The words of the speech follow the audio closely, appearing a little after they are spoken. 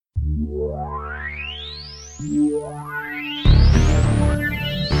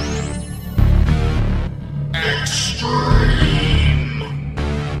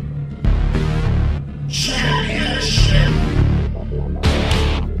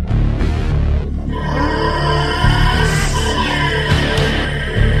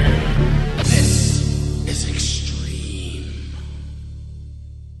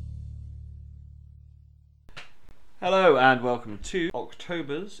Hello and welcome to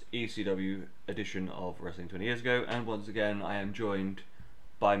October's ECW edition of Wrestling 20 Years Ago, and once again I am joined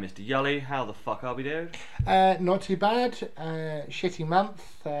by Mr. Yully. How the fuck are we doing? Not too bad. Shitty month.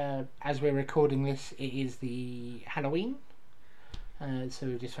 As we're recording this, it is the Halloween. So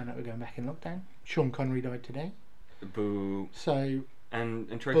we've just found out we're going back in lockdown. Sean Connery died today. Boo. So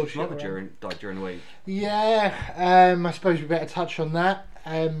And Tracy's mother died during the week. Yeah, I suppose we better touch on that.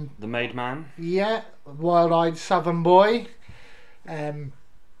 The Maid Man. Yeah, wild-eyed southern boy.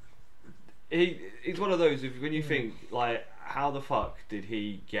 He's one of those, when you think, like, how the fuck did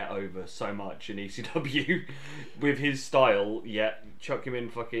he get over so much in ECW with his style, yet chuck him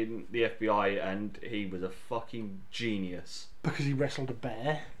in fucking the FBI and he was a fucking genius. Because he wrestled a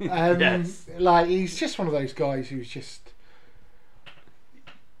bear. Yes. Like, he's just one of those guys who's just...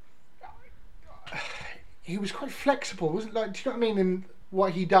 He was quite flexible, wasn't like? Do you know what I mean? In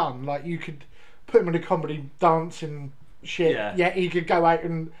what he done, like you could put him in a comedy dancing shit. Yeah, he could go out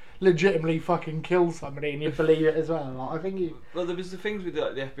and legitimately fucking kill somebody, and you'd believe it as well. Like, I think he. Well, there was the things with the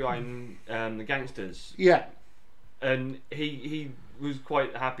FBI and the gangsters. Yeah. And he was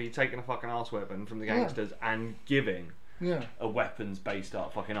quite happy taking a fucking arse weapon from the gangsters and giving a weapons based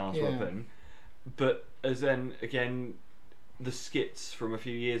up fucking arse weapon. But as then again, the skits from a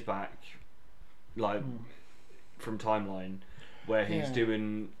few years back, like from Timeline, where he's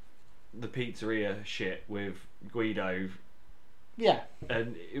doing the pizzeria shit with Guido. Yeah.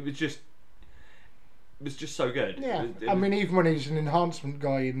 And it was just so good. Yeah. I mean, even when he's an enhancement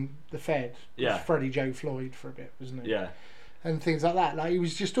guy in the Fed, it was Yeah. Freddie Joe Floyd for a bit, wasn't he? Yeah. And things like that. Like, he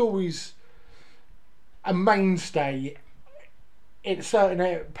was just always a mainstay in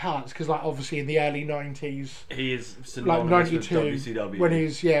certain parts, because, like, obviously in the early 90s, he is like synonymous 92, with WCW.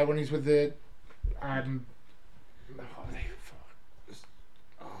 when he's with the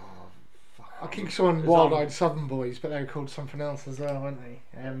I keep saying Wild-Eyed Southern Boys, but they were called something else as well, weren't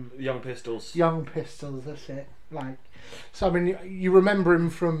they? Young Pistols. Young Pistols, that's it. Like, so I mean, you remember him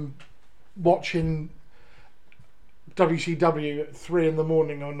from watching WCW at 3 in the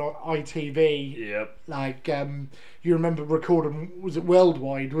morning on ITV. Yep. Like, you remember recording, was it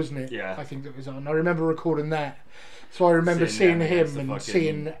Worldwide, wasn't it? Yeah. I think that was on. I remember recording that. So I remember seeing him and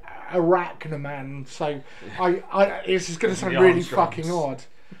seeing Arachnaman. So this is going to sound really fucking odd,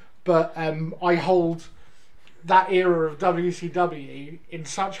 but I hold that era of WCW in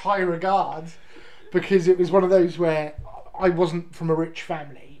such high regard because it was one of those where I wasn't from a rich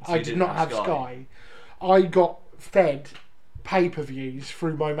family. So I did not have Sky. I got fed pay-per-views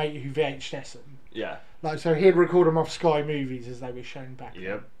through my mate who VHS them. Yeah. Like, so he'd record them off Sky Movies as they were shown back then.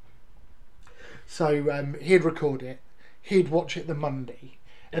 Yep. So he'd record it, he'd watch it the Monday,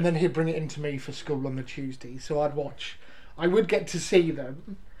 and then he'd bring it into me for school on the Tuesday. So I would get to see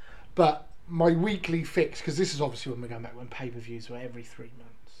them, but my weekly fix, because this is obviously when we're going back when pay-per-views were every 3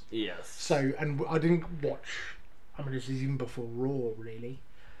 months. Yes. So, and I didn't watch, I mean, this is even before Raw, really.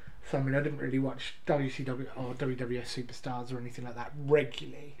 So, I mean, I didn't really watch WCW or WWF Superstars or anything like that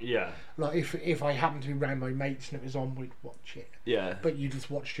regularly. Yeah. Like, if I happened to be around my mates and it was on, we'd watch it. Yeah. But you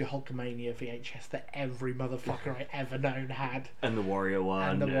just watched your Hulkamania VHS that every motherfucker I ever known had. And the Warrior one.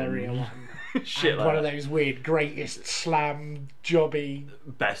 And the Warrior one. Shit and like one that. of those weird greatest slam jobby.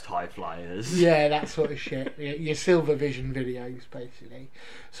 Best high flyers. Yeah, that sort of shit. Your Silver Vision videos, basically.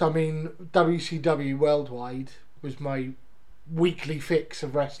 So, I mean, WCW Worldwide was my weekly fix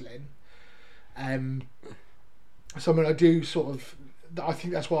of wrestling. So, I mean, I do sort of... I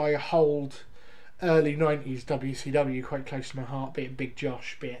think that's why I hold early 90s WCW quite close to my heart, be it Big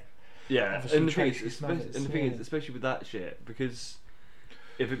Josh, be it... Yeah, obviously and the Tracy thing is, especially with that shit, because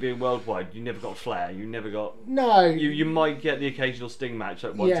if it being worldwide, you never got Flair, you never got... No. You might get the occasional Sting match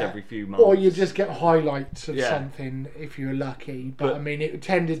like once every few months. Or you just get highlights of something if you were lucky. But I mean, it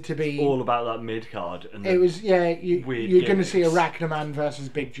tended to be... all about that mid-card. And it was, you're going to see Arachnaman versus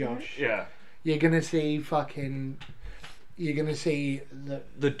Big Josh. Yeah. You're going to see fucking... You're going to see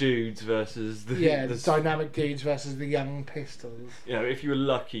the dudes versus the... Yeah, the Dynamic Dudes versus the Young Pistols. You know, if you were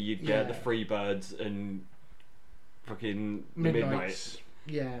lucky, you'd get the Freebirds and fucking Midnights.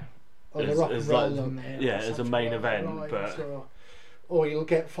 Yeah. Or the Rock and Roll on there. Yeah, as a main event. But or you'll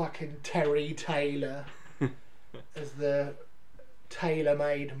get fucking Terry Taylor as the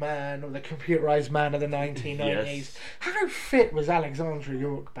tailor-made man or the computerized man of the 1990s. Yes. How fit was Alexandra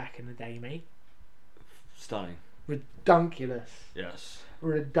York back in the day, mate? Stunning. Redunculous. Yes.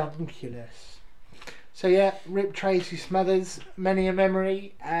 Redunculous. So yeah, Rip Tracy Smothers, many a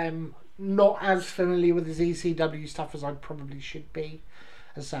memory. Not as familiar with his ECW stuff as I probably should be.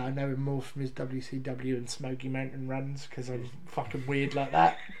 As I say, I know him more from his WCW and Smoky Mountain runs because I'm fucking weird like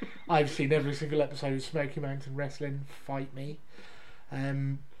that. I've seen every single episode of Smoky Mountain Wrestling. Fight me.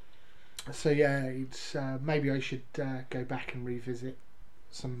 So yeah, it's maybe I should go back and revisit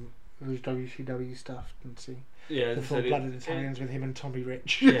some of his WCW stuff and see. Yeah, the Full-Blooded Italians with him and Tommy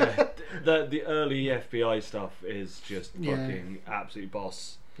Rich. Yeah, the early FBI stuff is just fucking absolute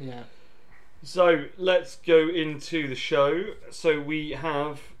boss. Yeah. So let's go into the show. So we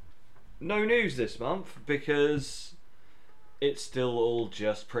have no news this month because it's still all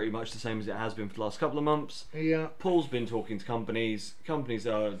just pretty much the same as it has been for the last couple of months. Yeah. Paul's been talking to companies. Companies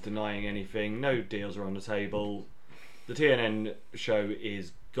are denying anything. No deals are on the table. The TNN show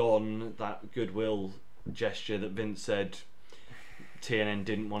is gone. That goodwill gesture that Vince said TNN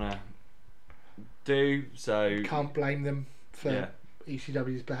didn't want to do. So can't blame them for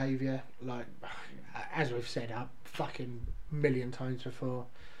ECW's behaviour. Like, as we've said a fucking million times before,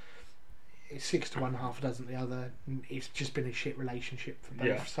 it's 6 to 1, half a dozen the other. It's just been a shit relationship for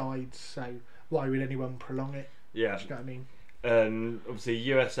both sides, so why would anyone prolong it? Yeah. Do you know what I mean? And obviously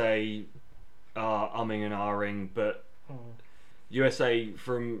USA are umming and ahhing, but USA,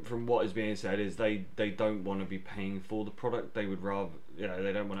 from what is being said, is they don't want to be paying for the product. They would rather,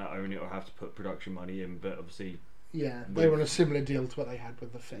 they don't want to own it or have to put production money in, but obviously... Yeah, they want a similar deal to what they had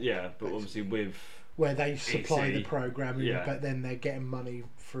with the Fed. Yeah, but basically, obviously with... where they supply EC, the programming, but then they're getting money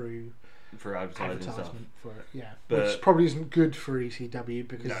through... For advertisement stuff. For it, yeah. But, which probably isn't good for ECW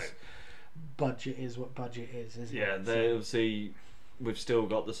because budget is what budget is, isn't it? Yeah, they obviously... We've still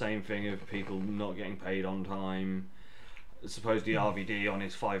got the same thing of people not getting paid on time. Supposedly RVD on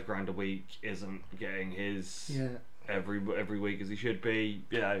his $5,000 a week isn't getting his every week as he should be.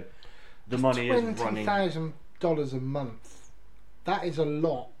 The money is running... $20,000 a month. That is a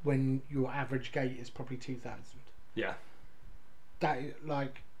lot when your average gate is probably 2,000. Yeah. That is,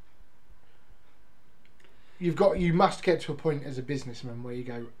 like, you must get to a point as a businessman where you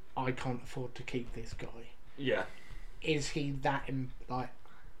go, I can't afford to keep this guy. Yeah. Is he that like?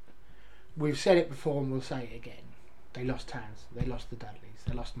 We've said it before and we'll say it again. They lost Taz, they lost the Dudleys,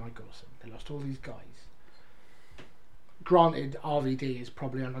 they lost Mike Awesome, they lost all these guys. Granted, RVD is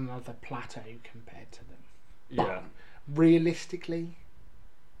probably on another plateau compared to them. But realistically,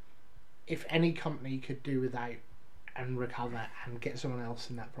 if any company could do without and recover and get someone else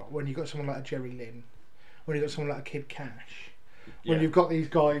in that when you've got someone like a Jerry Lynn, when you've got someone like a Kid Cash, when you've got these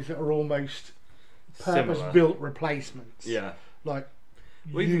guys that are almost purpose-built replacements. Yeah. Like,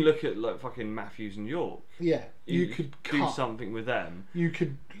 well, you can look at like fucking Matthews and York. Yeah, you could do something with them. You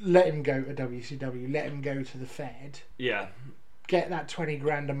could let him go to WCW, let him go to the Fed. Yeah. Get that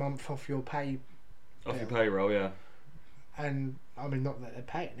 $20,000 a month off your pay. Off your payroll, yeah. And I mean, not that they're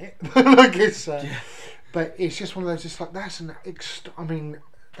paying it, like it's. But it's just one of those. Just like that's an extortionate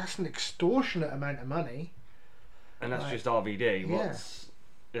amount of money. And that's just RVD.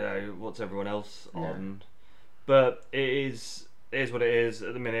 What's everyone else on? But it is what it is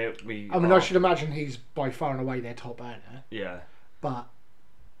at the minute. I should imagine he's by far and away their top earner. Yeah. But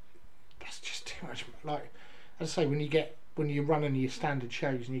that's just too much. Like, as I say, when you're running your standard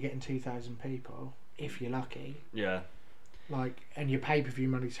shows and you're getting 2,000 people, if you're lucky. Yeah. Like, and your pay-per-view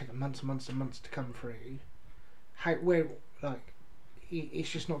money's taking months and months and months to come through. It's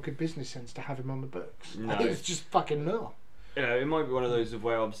just not good business sense to have him on the books. No. It's just fucking not. It might be one of those of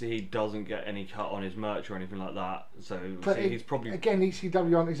where obviously he doesn't get any cut on his merch or anything like that. So he's probably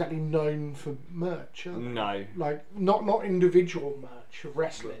ECW aren't exactly known for merch. No, like not individual merch of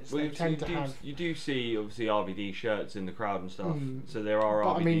wrestlers. Well, you do see obviously RVD shirts in the crowd and stuff. So there are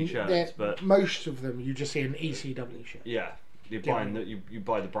RVD shirts, but most of them you just see an ECW shirt. Yeah, you're buying you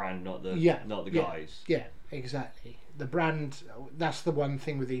buy the brand, not the guys. Yeah, exactly. The brand, that's the one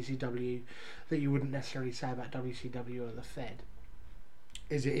thing with ECW that you wouldn't necessarily say about WCW or the Fed,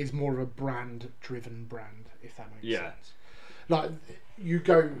 is it is more of a brand-driven brand, if that makes sense. Like, you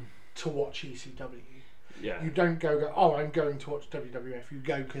go to watch ECW. Yeah. You don't go, oh, I'm going to watch WWF. You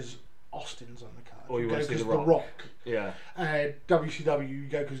go because Austin's on the card. Or you want to see The Rock. Yeah. WCW, you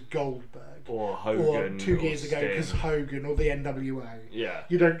go because Goldberg. Or Hogan. Or 2 years ago because Hogan or the NWO. Yeah.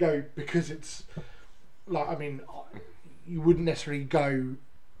 You don't go because it's... Like, I mean, you wouldn't necessarily go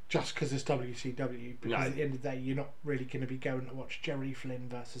just because it's WCW. Because at the end of the day, you're not really going to be going to watch Jerry Flynn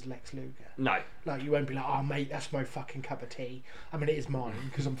versus Lex Luger. No. Like, you won't be like, oh, mate, that's my fucking cup of tea. I mean, it is mine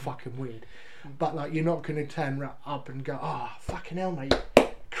because I'm fucking weird. But, like, you're not going to turn up and go, oh, fucking hell, mate.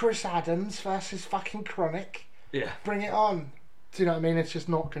 Chris Adams versus fucking Chronic. Yeah. Bring it on. Do you know what I mean? It's just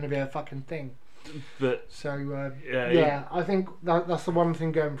not going to be a fucking thing. But so yeah, I think that's the one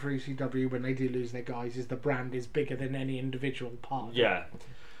thing going for ECW when they do lose their guys is the brand is bigger than any individual part. Yeah,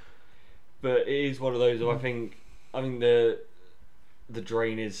 but it is one of those. I think the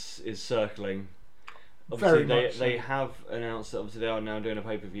drain is circling. Obviously, Very much they have announced that obviously they are now doing a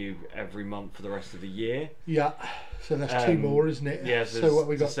pay-per-view every month for the rest of the year. Yeah, so that's 2 more, isn't it? Yeah, so what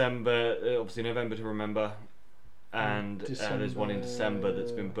we got? December, obviously November to Remember. And there's one in December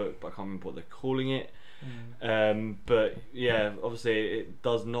that's been booked, but I can't remember what they're calling it. But yeah, obviously it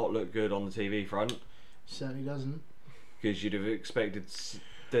does not look good on the TV front. Certainly doesn't. Because you'd have expected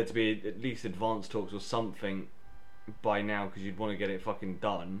there to be at least advanced talks or something by now, because you'd want to get it fucking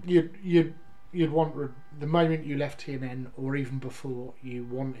done. You'd want the moment you left TNN, or even before, you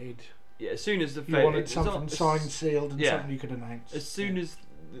wanted. Yeah, as soon as the you wanted something signed, sealed, and something you could announce. As soon as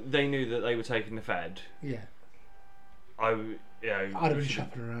they knew that they were taking the Fed. Yeah. I'd have been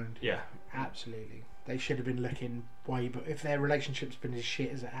shopping around. Yeah, absolutely. They should have been looking way, but if their relationship's been as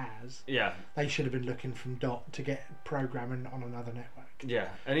shit as it has, they should have been looking from dot to get programming on another network. Yeah,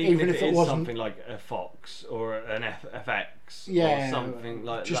 and even if it is something like a Fox or an FX or something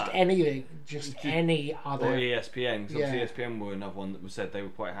like just that, anything, any other, or ESPN. Because ESPN were another one that was said they were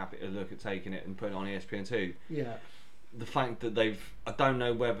quite happy to look at taking it and putting it on ESPN2. Yeah. The fact that I don't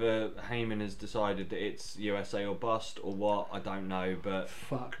know whether Heyman has decided that it's USA or bust or what, I don't know, but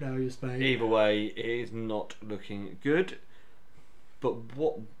fuck knows, mate. Either way, it is not looking good. But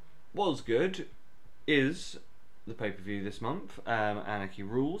what was good is the pay-per-view this month, Anarchy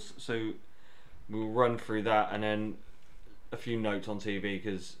Rules. So we'll run through that and then a few notes on TV,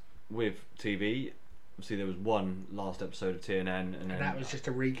 because with TV, obviously there was one last episode of TNN, and then that was just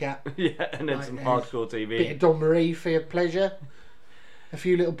a recap. Yeah, and then some hardcore TV. Bit of Don Marie for your pleasure. A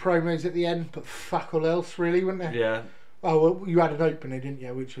few little promos at the end, but fuck all else, really, wasn't there? Yeah. Oh, well, you had an opener, didn't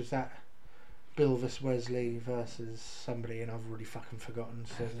you? Which was that Bill vs Wesley versus somebody, and I've already fucking forgotten.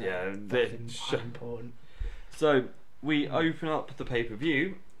 So yeah, that's important. So we open up the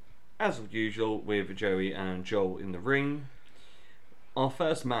pay-per-view as usual with Joey and Joel in the ring. Our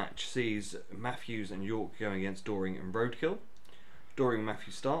first match sees Matthews and York going against Doring and Roadkill. Doring and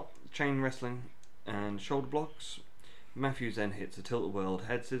Matthews start chain wrestling and shoulder blocks. Matthews then hits a tilt-a-whirl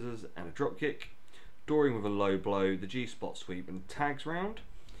head scissors and a drop kick. Doring with a low blow, the G-spot sweep and tags round.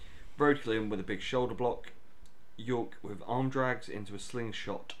 Roadkill in with a big shoulder block. York with arm drags into a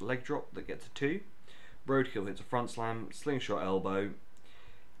slingshot leg drop that gets a 2. Roadkill hits a front slam, slingshot elbow.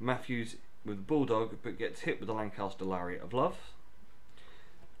 Matthews with a bulldog but gets hit with the Lancaster Lariat of Love.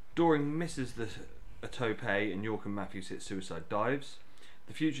 Doring misses a tope and York and Matthews hit suicide dives.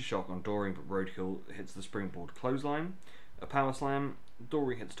 The future shock on Doring, but Roadkill hits the springboard clothesline. A power slam.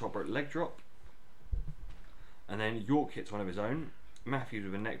 Doring hits a top rope leg drop. And then York hits one of his own. Matthews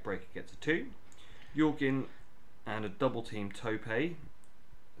with a neck breaker gets a 2. York in and a double team tope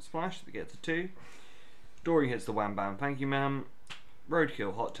splash that gets a 2. Doring hits the wham bam thank you ma'am.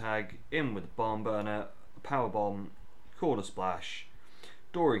 Roadkill hot tag in with a barn burner, a power bomb, corner splash.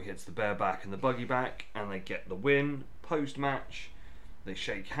 Doring hits the bareback and the buggy back, and they get the win. Post match, they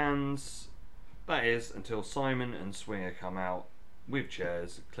shake hands. That is until Simon and Swinger come out with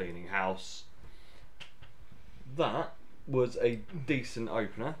chairs cleaning house. That was a decent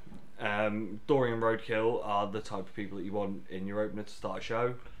opener. Doring and Roadkill are the type of people that you want in your opener to start a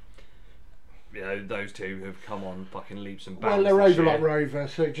show. You know, those two have come on fucking leaps and bounds. Well, they're over like Rover,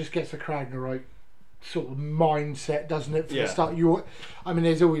 so it just gets the crowd in the right sort of mindset, doesn't it? For the start,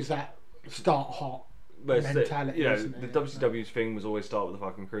 there's always that start hot mentality. The WCW's thing was always start with the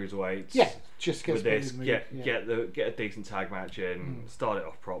fucking cruiserweights. Yeah, just with this, get a decent tag match in, start it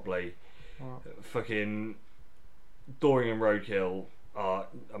off properly. Fucking Doring and Roadkill are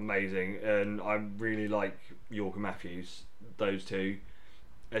amazing, and I really like York and Matthews. Those two,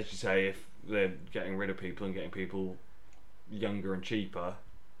 as you say, if they're getting rid of people and getting people younger and cheaper.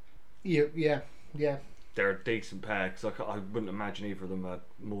 Yeah. They're a decent pair, because I wouldn't imagine either of them are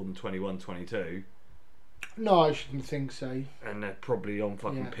more than 21, 22. No, I shouldn't think so. And they're probably on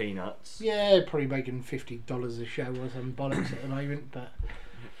fucking peanuts. Yeah, probably making $50 a show or some bollocks at the moment. But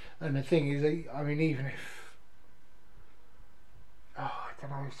and the thing is, I mean, even if I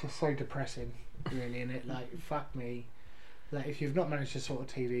don't know, it's just so depressing, really, isn't it? Like, fuck me. Like, if you've not managed to sort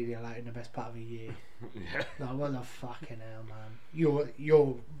a TV deal out in the best part of a year, like, what the fucking hell, man?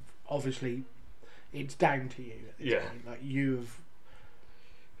 You're obviously, it's down to you at this point. Like, you've.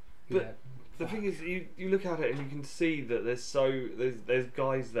 But the thing is, you look at it and you can see that there's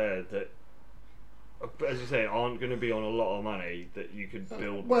guys there that, as you say, aren't going to be on a lot of money that you could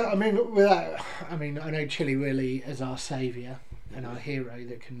build. Well, I mean, I know Chili Willy as our saviour and our hero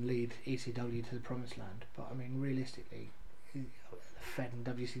that can lead ECW to the promised land, but I mean, realistically, the Fed and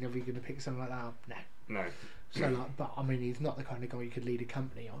WCW going to pick something like that up? No. So, like, but I mean, he's not the kind of guy you could lead a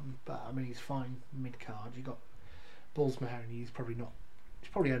company on. But I mean, he's fine mid card. You got Balls Mahoney. He's probably not. He's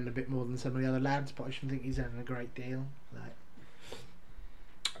probably earning a bit more than some of the other lads, but I shouldn't think he's earning a great deal. Like,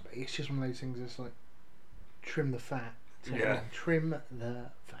 but it's just one of those things that's like, trim the fat. Trim the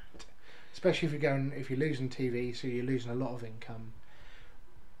fat. Especially if you're losing TV, so you're losing a lot of income.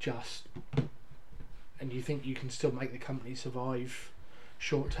 And you think you can still make the company survive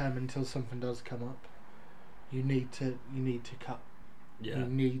short term until something does come up. You need to cut. Yeah. You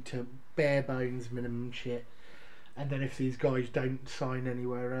need to bare bones minimum shit. And then if these guys don't sign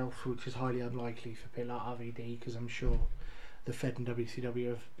anywhere else, which is highly unlikely for people like RVD, because I'm sure the Fed and WCW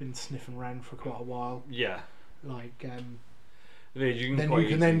have been sniffing around for quite a while. Yeah. Like, then you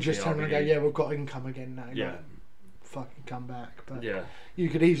can then just turn around and go, we've got income again now. Yeah. Like, fucking come back. But yeah, you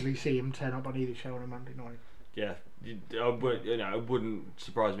could easily see him turn up on either show on a Monday night. Yeah, it wouldn't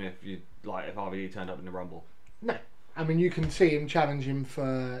surprise me if RVD turned up in the Rumble. No, I mean, you can see him challenge him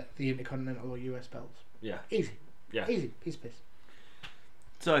for the Intercontinental or US belts. Yeah, easy. Yeah, easy. Piece of piss.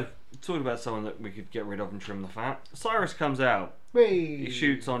 So, talking about someone that we could get rid of and trim the fat, Cyrus comes out. Whee! He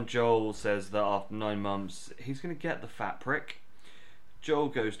shoots on Joel, says that after 9 months he's going to get the fat prick. Joel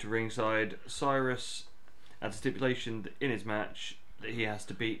goes to ringside. Cyrus adds a stipulation in his match that he has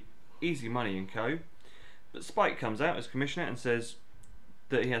to beat Easy Money and Co. But Spike comes out as commissioner and says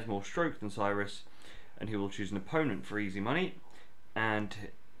that he has more stroke than Cyrus and he will choose an opponent for Easy Money, and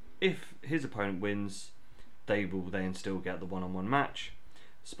if his opponent wins, they will then still get the one-on-one match.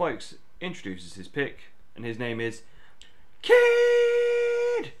 Spikes introduces his pick, and his name is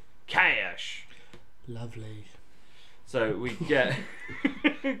Kid Cash. Lovely. So we get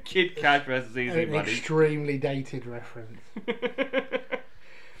Kid Cash versus Easy Money. An extremely dated reference.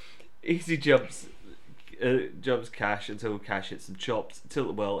 Easy jumps Cash until Cash hits some chops. Tilt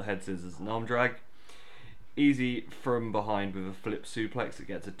the world, head scissors, and arm drag. Easy from behind with a flip suplex that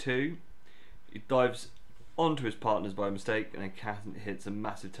gets a 2. He dives onto his partners by mistake, and then Cash hits a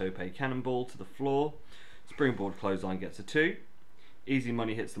massive tope cannonball to the floor. Springboard clothesline gets a 2. Easy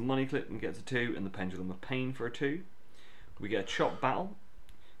Money hits the money clip and gets a 2, and the pendulum of pain for a 2. We get a chop battle.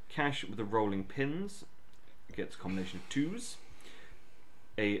 Cash with the rolling pins gets a combination of 2s.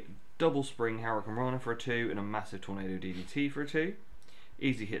 A double spring Hurricane Rana for a 2, and a massive tornado DDT for a 2.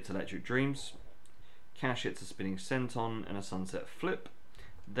 Easy hits Electric Dreams. Cash hits a spinning senton and a sunset flip.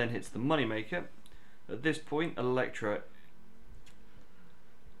 Then hits the Moneymaker. At this point, Elektra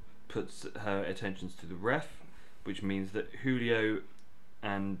puts her attentions to the ref, which means that Julio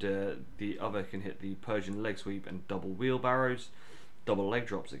and the other can hit the Persian leg sweep and double wheelbarrows. Double leg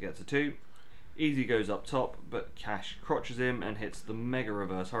drops, that gets a 2. Easy goes up top, but Cash crotches him and hits the Mega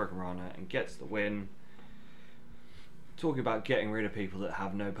Reverse Hurricane Rana and gets the win. Talking about getting rid of people that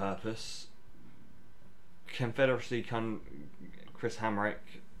have no purpose. Confederacy Chris Hamrick,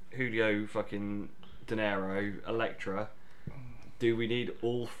 Julio fucking De Niro, Elektra. Do we need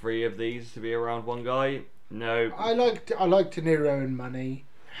all 3 of these to be around one guy? No. I like De Niro and Money.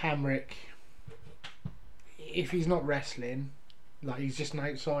 Hamrick, if he's not wrestling, like, he's just an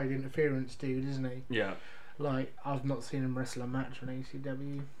outside interference dude, isn't he? Yeah. Like, I've not seen him wrestle a match on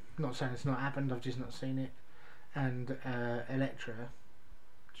ECW. Not saying it's not happened, I've just not seen it. And Elektra,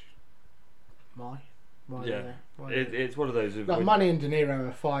 why? Yeah, it's one of those. Like, Money and De Niro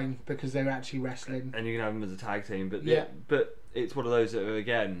are fine because they're actually wrestling, and you can have them as a tag team. But but it's one of those that,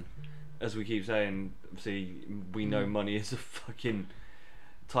 again, as we keep saying, see, we know Money is a fucking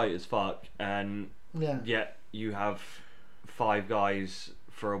tight as fuck, and yet you have 5 guys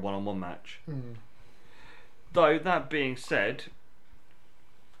for a one-on-one match. Though that being said,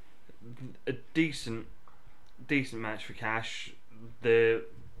 a decent match for Cash.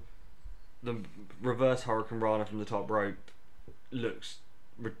 The reverse Hurricane Rana from the top rope looks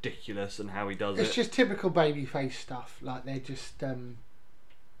ridiculous, and how he does it. It's just typical babyface stuff. Like, they're just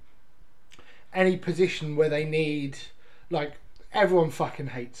any position where they need, like, everyone fucking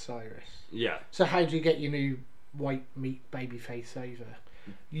hates Cyrus. Yeah. So how do you get your new white meat babyface over?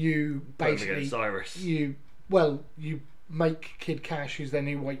 You basically Cyrus. You make Kid Cash, who's their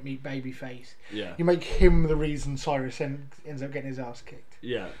new white meat babyface. Yeah. You make him the reason Cyrus ends up getting his ass kicked.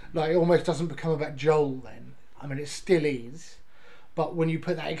 Yeah. Like, it almost doesn't become about Joel then. I mean, it still is. But when you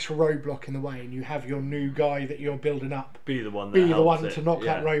put that extra roadblock in the way and you have your new guy that you're building up be the one to knock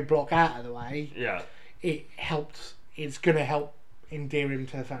that roadblock out of the way, it helps. It's going to help endear him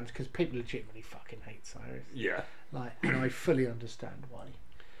to the fans because people legitimately fucking hate Cyrus. Yeah. Like, and I fully understand why.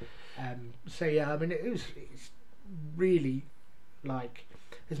 So yeah, I mean, it's really, like,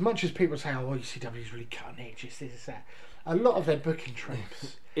 as much as people say, oh, ECW is really cutting edge, this, that, a lot of their booking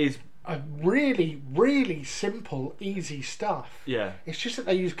tropes is really, really simple, easy stuff. Yeah. It's just that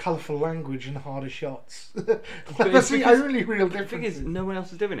they use colourful language and harder shots. That's the only real difference. The thing is, no one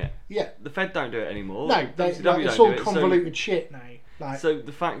else is doing it. Yeah. The Fed don't do it anymore. No, it's all convoluted shit now. Like, so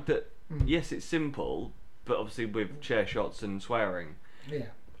the fact that, yes, it's simple, but obviously with chair shots and swearing. Yeah.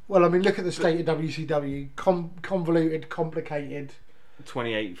 Well, I mean, look at the state of WCW. Convoluted, complicated.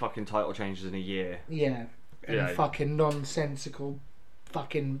 28 fucking title changes in a year. Yeah. And fucking nonsensical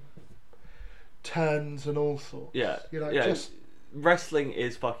fucking turns and all sorts. Yeah. Just wrestling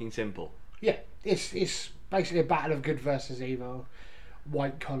is fucking simple. Yeah. It's basically a battle of good versus evil.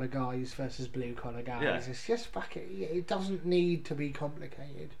 White collar guys versus blue collar guys. Yeah. It's just fucking... It doesn't need to be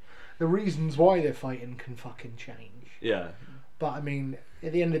complicated. The reasons why they're fighting can fucking change. Yeah. But, I mean,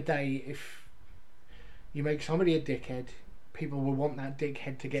 at the end of the day, if you make somebody a dickhead, people will want that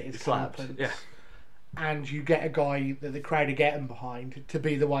dickhead to get his comeuppance. Yeah. And you get a guy that the crowd are getting behind to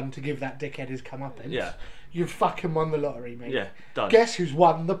be the one to give that dickhead his comeuppance. Yeah. You've fucking won the lottery, mate. Yeah, done. Guess who's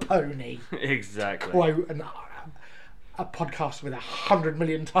won the pony? Exactly. Quote a podcast with 100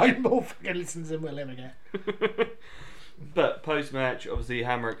 million times more fucking listens than we'll ever get. But post-match, obviously,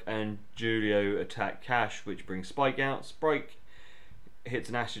 Hamrick and Julio attack Cash, which brings Spike out. Spike hits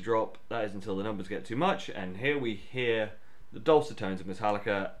an acid drop. That is until the numbers get too much. And here we hear the dulcet tones of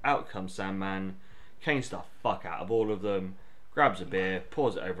Metallica. Out comes Sandman. Canes the fuck out of all of them. Grabs a beer,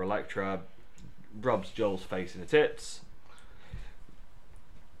 pours it over Elektra, rubs Joel's face in the tits.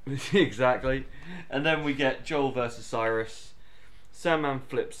 Exactly. And then we get Joel versus Cyrus. Sandman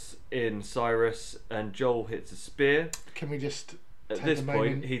flips in Cyrus and Joel hits a spear. Can we just... At this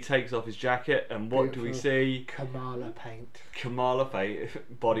point, he takes off his jacket and what do we see? Kamala paint. Kamala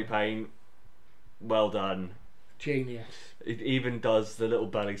paint. Body paint. Well done. Genius. It even does the little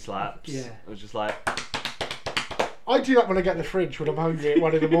belly slaps. Yeah. I was just like... I do that when I get in the fridge when I'm hungry at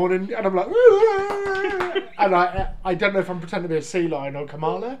 1 in the morning and I'm like... and I don't know if I'm pretending to be a sea lion or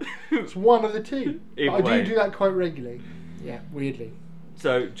Kamala. It's one of the two. But I do that quite regularly. Yeah, weirdly.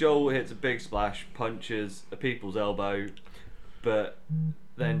 So Joel hits a big splash, punches a people's elbow, but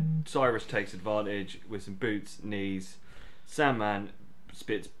then Cyrus takes advantage with some boots, knees. Sandman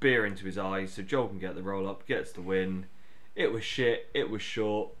spits beer into his eyes so Joel can get the roll up, gets the win. It was shit, it was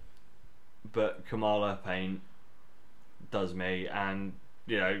short, but Kamala paint does me, and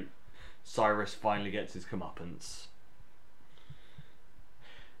Cyrus finally gets his comeuppance.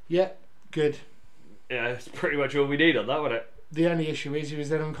 Yeah, good. Yeah, that's pretty much all we need on that, wasn't it? The only issue is he was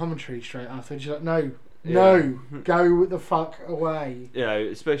then on commentary straight after. He's like, no, go the fuck away. Yeah,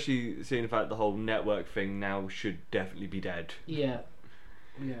 especially seeing the fact the whole network thing now should definitely be dead. Yeah.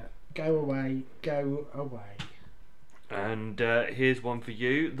 Go away. And here's one for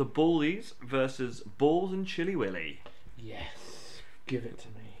you: the Bullies versus Balls and Chili Willy. Yes, give it to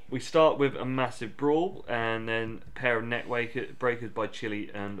me. We start with a massive brawl, and then a pair of neck breakers by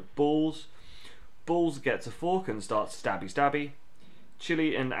Chili and Balls. Balls gets a fork and starts stabby.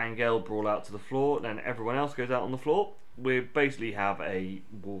 Chili and Angel brawl out to the floor, then everyone else goes out on the floor. We basically have a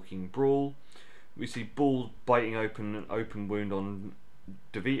walking brawl. We see Balls biting open an open wound on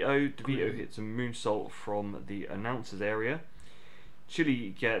DeVito. DeVito hits a moonsault from the announcer's area.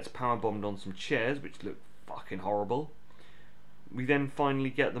 Chili gets powerbombed on some chairs, which look fucking horrible. We then finally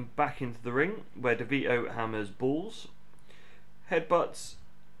get them back into the ring, where DeVito hammers Balls. Headbutts,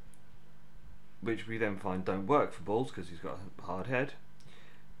 which we then find don't work for Balls because he's got a hard head.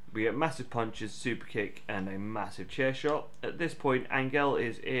 We get massive punches, super kick, and a massive chair shot. At this point, Angel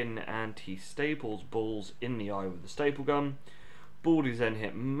is in and he staples Balls in the eye with the staple gun. Baldies then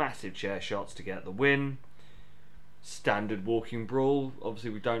hit massive chair shots to get the win. Standard walking brawl.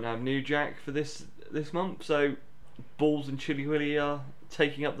 Obviously, we don't have New Jack for this month, so Balls and Chili Willy are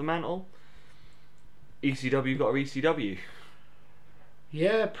taking up the mantle. ECW got a ECW.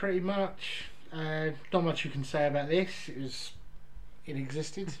 Yeah, pretty much. Not much you can say about this. It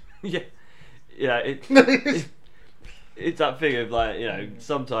existed. Yeah. It's that thing of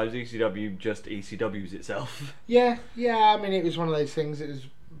sometimes ECW just ECWs itself. Yeah. I mean, it was one of those things. It was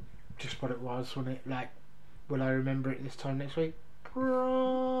just what it was, wasn't it? Like Will I remember it this time next week?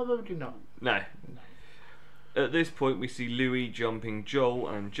 Probably not. No. At this point, we see Louis jumping Joel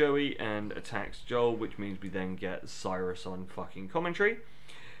and Joey and attacks Joel, which means we then get Cyrus on fucking commentary.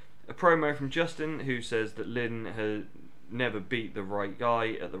 A promo from Justin, who says that Lynn has never beat the right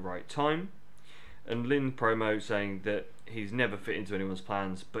guy at the right time. And Lynn promo saying that he's never fit into anyone's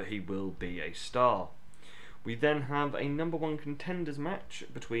plans, but he will be a star. We then have a number one contenders match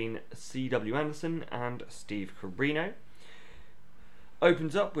between C.W. Anderson and Steve Corino.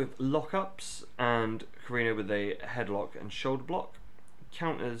 Opens up with lockups and Corino with a headlock and shoulder block.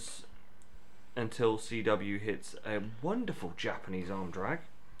 Counters until CW hits a wonderful Japanese arm drag.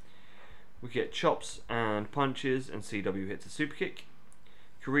 We get chops and punches and CW hits a super kick.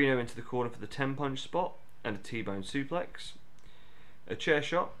 Corino into the corner for the 10 punch spot and a T-bone suplex. A chair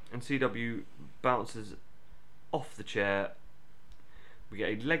shot and CW bounces off the chair. We get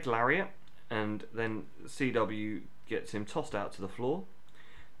a leg lariat and then CW gets him tossed out to the floor.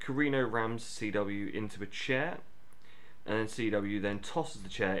 Corino rams CW into a chair and then CW then tosses the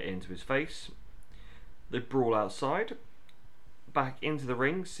chair into his face. They brawl outside. Back into the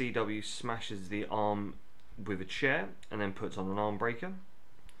ring, CW smashes the arm with a chair and then puts on an arm breaker.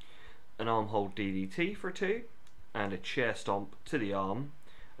 An arm hold DDT for a 2 and a chair stomp to the arm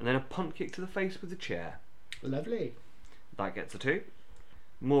and then a punt kick to the face with the chair. Lovely. That gets a 2.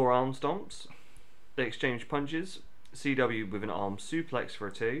 More arm stomps. They exchange punches. CW with an arm suplex for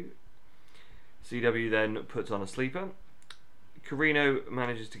a 2. CW then puts on a sleeper. Corino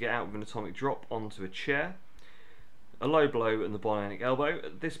manages to get out with an atomic drop onto a chair. A low blow and the bionic elbow.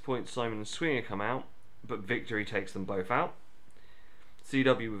 At this point, Simon and Swinger come out, but Victory takes them both out.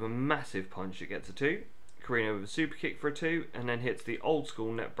 CW with a massive punch that gets a 2. Corino with a super kick for a 2, and then hits the old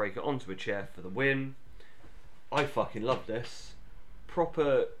school net breaker onto a chair for the win. I fucking love this.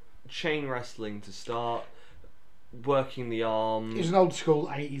 Proper chain wrestling to start. Working the arm. It was an old school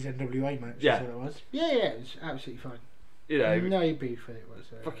 80s NWA match. Yeah. That's what it was. Yeah, it was absolutely fine. You know, no beef with it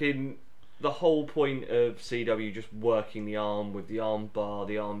whatsoever. Fucking the whole point of CW just working the arm with the arm bar,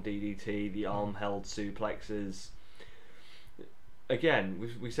 the arm DDT, the arm held suplexes. Again,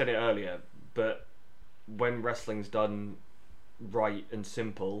 we said it earlier, but when wrestling's done right and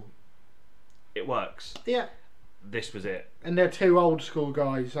simple, it works. Yeah. This was it. And they're two old school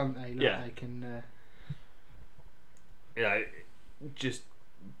guys, aren't they? Like yeah. They can. You know, just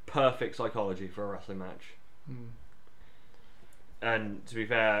perfect psychology for a wrestling match. Mm. And to be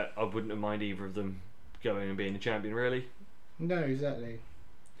fair, I wouldn't have minded either of them going and being the champion, really. No, exactly.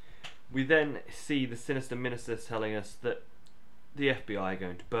 We then see the Sinister Minister telling us that the FBI are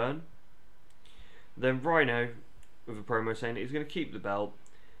going to burn. Then Rhino with a promo saying that he's going to keep the belt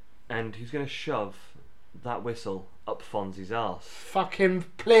and he's going to shove that whistle up Fonzie's arse. Fuck him,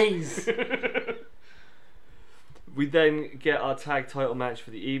 please. We then get our tag title match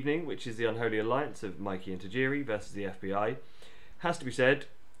for the evening, which is the Unholy Alliance of Mikey and Tajiri versus the FBI. Has to be said,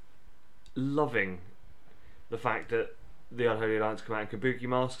 loving the fact that the Unholy Alliance come out in kabuki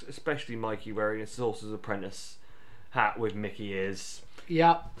masks, especially Mikey wearing a Sorcerer's Apprentice hat with Mickey ears.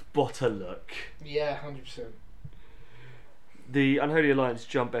 Yep. What a look. Yeah, 100%. The Unholy Alliance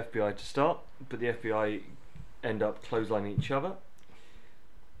jump FBI to start, but the FBI end up clotheslining each other.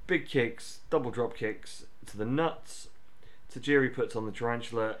 Big kicks, double drop kicks to the nuts. Tajiri puts on the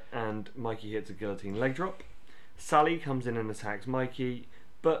tarantula and Mikey hits a guillotine leg drop. Sally comes in and attacks Mikey,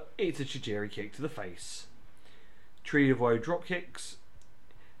 but it's a Tajiri kick to the face. Tree of Woe drop kicks,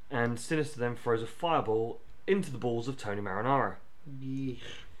 and Sinister then throws a fireball into the balls of Tony Marinara. Yeah.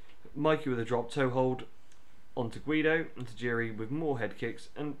 Mikey with a drop toe hold onto Guido, and Tajiri with more head kicks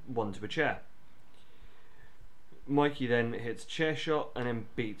and one to a chair. Mikey then hits a chair shot and then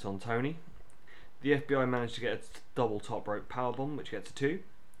beats on Tony. The FBI managed to get a double top rope powerbomb, which gets a 2.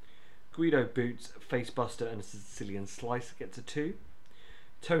 Guido boots, facebuster and a Sicilian slice, gets a 2.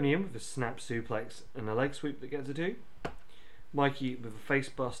 Tony in with a snap suplex and a leg sweep that gets a 2. Mikey with a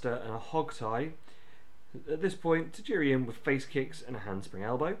facebuster and a hog tie. At this point, Tajiri in with face kicks and a handspring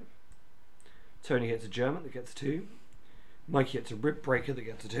elbow. Tony hits a German that gets a 2. Mikey hits a rib breaker that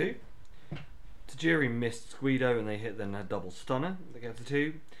gets a 2. Tajiri missed Guido and they hit then a double stunner that gets a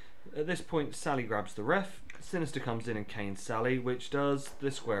 2. At this point, Sally grabs the ref. Sinister comes in and canes Sally, which does the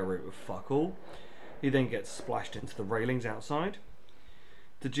square root of fuck all. He then gets splashed into the railings outside.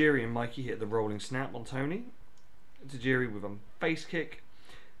 Tajiri and Mikey hit the rolling snap on Tony. Tajiri with a face kick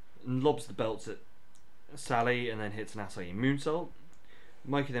and lobs the belts at Sally and then hits an Asai moonsault.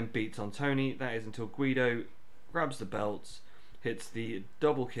 Mikey then beats on Tony. That is until Guido grabs the belts, hits the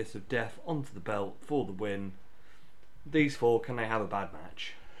double kiss of death onto the belt for the win. These four, can they have a bad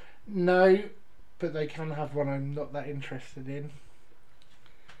match? No, but they can have one I'm not that interested in.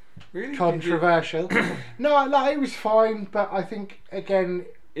 Really? Controversial. No, like, it was fine, but I think, again...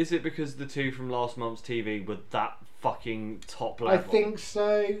 Is it because the two from last month's TV were that fucking top level? I think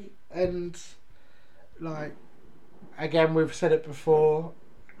so, and, like, again, we've said it before,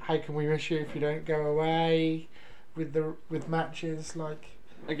 how can we miss you if you don't go away with matches, like...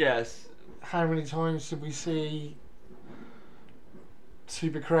 I guess. How many times did we see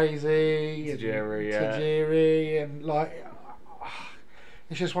Super Crazy Tajiri and like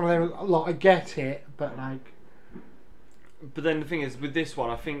it's just one of them, like, I get it, but like... But then the thing is, with this one,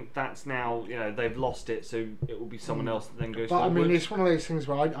 I think that's now, you know, they've lost it, so it will be someone else that then goes But forward. I mean, it's one of those things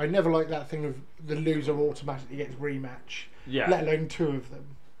where I never like that thing of the loser automatically gets rematch. Yeah. Let alone two of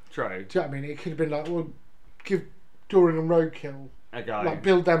them. True. Do you know what I mean? It could have been like, well, give Doring and Roadkill a go. Like,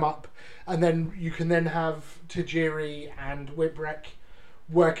 build them up, and then you can then have Tajiri and Whipwreck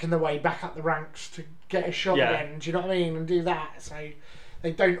working their way back up the ranks to get a shot again. Do you know what I mean? And do that. So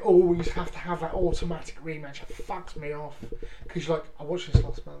they don't always have to have that automatic rematch. It fucks me off because you're like, I watched this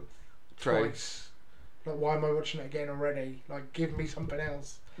last month twice. Like, why am I watching it again already? Like, give me something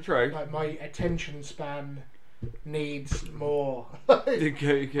else. True. Like, my attention span needs more.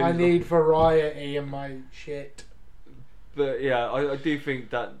 I need variety in my shit. But yeah, I do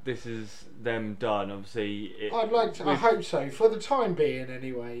think that this is them done. Obviously, I'd like to. I hope so, for the time being,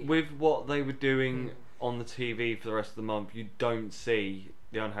 anyway. With what they were doing on the TV for the rest of the month, you don't see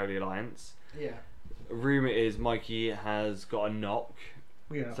the Unholy Alliance. Yeah. Rumour is Mikey has got a knock.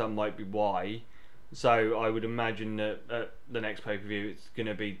 Yeah. So that might be why. So I would imagine that at the next pay-per-view, it's going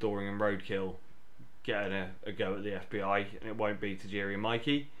to be Doring and Roadkill getting a go at the FBI, and it won't be Tajiri and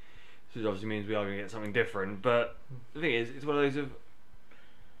Mikey. So it obviously means we are going to get something different. But the thing is, it's one of those of...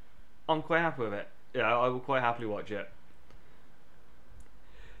 I'm quite happy with it. Yeah, I will quite happily watch it.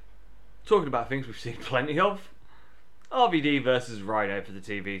 Talking about things we've seen plenty of. RVD versus Rhino for the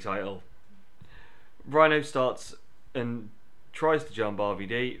TV title. Rhino starts and tries to jump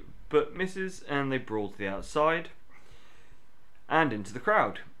RVD, but misses, and they brawl to the outside and into the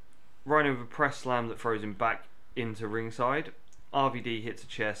crowd. Rhino with a press slam that throws him back into ringside. RVD hits a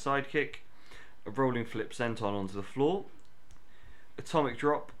chair sidekick, a rolling flip senton onto the floor, atomic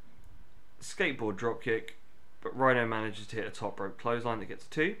drop, skateboard dropkick, but Rhino manages to hit a top rope clothesline that gets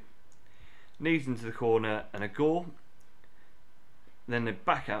 2. Knees into the corner and a gore. Then they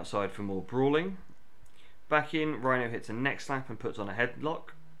back outside for more brawling. Back in, Rhino hits a neck slap and puts on a headlock.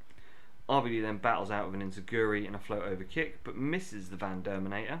 RVD then battles out with an enziguri and a float over kick, but misses the Van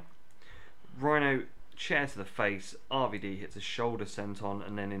Derminator. Rhino chair to the face, RVD hits a shoulder senton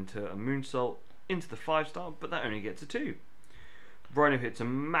and then into a moonsault into the 5-star, but that only gets a 2. Rhino hits a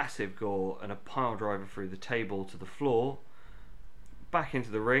massive gore and a pile driver through the table to the floor. Back into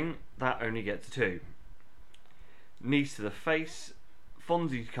the ring, that only gets a 2. Knees to the face,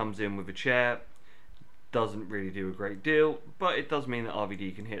 Fonzie comes in with a chair, doesn't really do a great deal, but it does mean that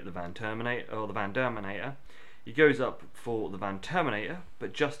RVD can hit the Van Terminator. He goes up for the Van Terminator,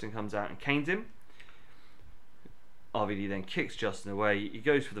 but Justin comes out and canes him. RVD then kicks Justin away. He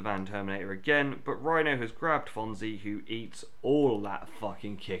goes for the Van Terminator again, but Rhino has grabbed Fonzie, who eats all that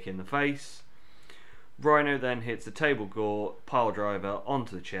fucking kick in the face. Rhino then hits the table gore, pile driver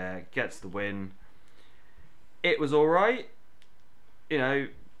onto the chair, gets the win. It was alright. You know,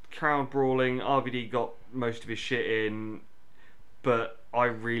 crowd brawling, RVD got most of his shit in, but I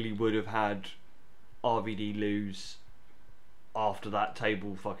really would have had RVD lose after that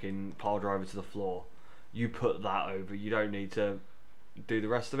table fucking pile driver to the floor. You put that over. You don't need to do the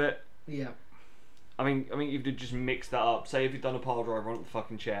rest of it. Yeah. I mean, if you just mix that up. Say if you've done a pile driver on the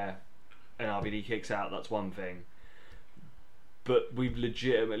fucking chair, and RVD kicks out, that's one thing. But we've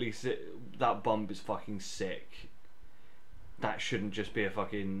legitimately that bump is fucking sick. That shouldn't just be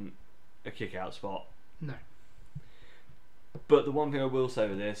a kick out spot. No. But the one thing I will say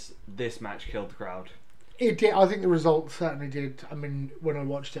with this match killed the crowd. It did. I think the result certainly did. I mean, when I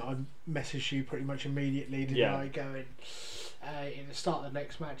watched it, I messaged you pretty much immediately, didn't I? Going in the start of the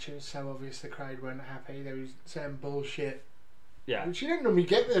next matches, so obvious the crowd weren't happy. They was saying bullshit. Yeah. Which you don't normally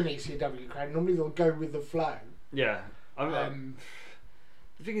get with an ECW crowd. Normally they'll go with the flow. Yeah. The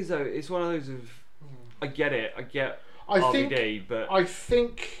thing is, though, it's one of those of... I get it. I get RVD, but... I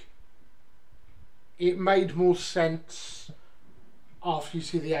think it made more sense after you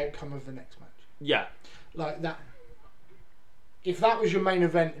see the outcome of the next match. Yeah. Like that. If that was your main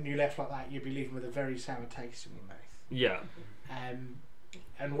event and you left like that, you'd be leaving with a very sour taste in your mouth. Yeah.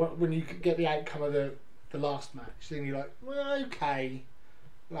 And when you get the outcome of the last match, then you're like, well, okay.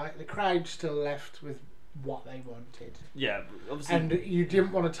 Like, the crowd still left with what they wanted. Yeah, obviously. And you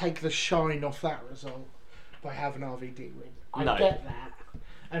didn't want to take the shine off that result by having RVD win. I get that.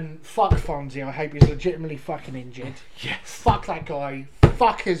 And fuck Fonzie, I hope he's legitimately fucking injured. Yes. Fuck that guy.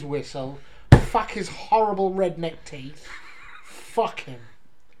 Fuck his whistle. Fuck his horrible redneck teeth. Fuck him.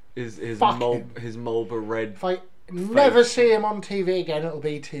 His Marlboro red. If I never see him on TV again, it'll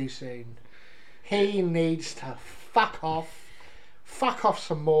be too soon. He needs to fuck off. Fuck off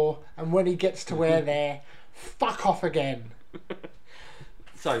some more. And when he gets to where there, fuck off again.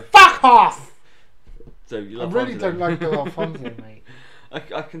 So fuck off! So you love I really Fonzie, don't like Bill Alfonso, mate.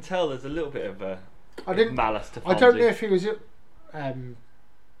 I can tell there's a little bit of malice to Fonzie. I don't know if he was at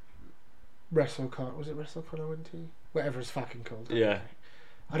WrestleCon. Was it WrestleCon I went to? Whatever it's fucking called. Yeah.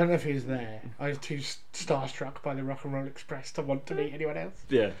 I don't know if he was there. I was too starstruck by the Rock and Roll Express to want to meet anyone else.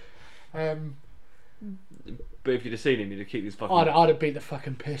 Yeah. But if you'd have seen him, you'd have kicked his fucking... I'd have beat the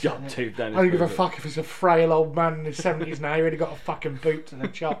fucking piss out of him. I don't give a fuck if he's a frail old man in his 70s now. He already got a fucking boot to the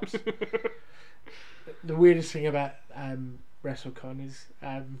chops. The weirdest thing about WrestleCon is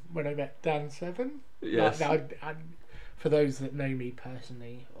when I met Dan Severn. Yes. For those that know me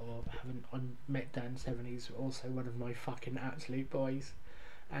personally or haven't met Dan Severn, he's also one of my fucking absolute boys.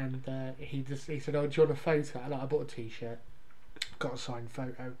 And he said, "Oh, do you want a photo?" I bought a t-shirt, got a signed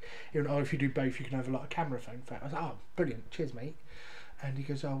photo. He went, "Oh, if you do both, you can have a lot of camera phone photos." I was like, "Oh, brilliant, cheers, mate." And he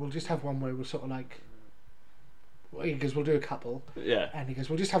goes, "Oh, we'll just have one where we'll sort of like." He goes, "We'll do a couple." Yeah. And he goes,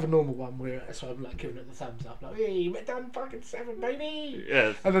 "We'll just have a normal one where." So I'm like giving it the thumbs up, like, "Hey, you met Dan fucking Severn, baby."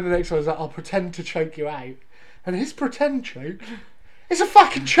 Yes. And then the next one was like, "I'll pretend to choke you out," and his pretend choke is a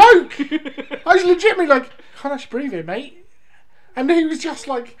fucking choke. I was legitimately like, "Can't actually breathe here, mate." And he was just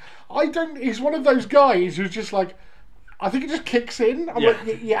like, he's one of those guys who's just like, I think it just kicks in. I'm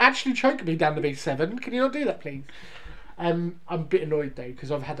like, you're actually choking me down the B7. Can you not do that, please? I'm a bit annoyed, though,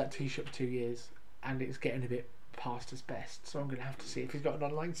 because I've had that t-shirt for 2 years, and it's getting a bit past its best. So I'm going to have to see if he's got an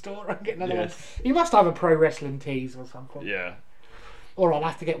online store and get another one. He must have a pro wrestling tees or something. Yeah. Or I'll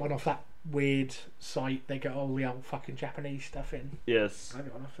have to get one off that weird site. They get all the old fucking Japanese stuff in. Yes. I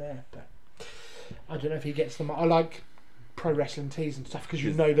get one off there, but I don't know if he gets them. I like pro wrestling tees and stuff because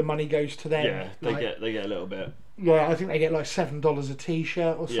you know the money goes to them. Yeah, they get a little bit. Yeah, I think they get like $7 a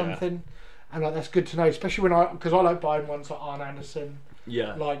t-shirt or something, and like that's good to know, especially because I like buying ones like Arn Anderson,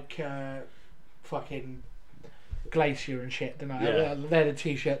 like fucking Glacier and shit. Don't I? Yeah. They're the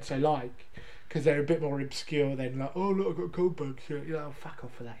t-shirts I like because they're a bit more obscure than like, oh look, I've got a Goldberg shirt. You know, fuck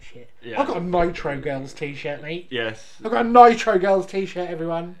off for that shit. Yeah. I've got a Nitro Girls t-shirt, mate. Yes. I've got a Nitro Girls t-shirt,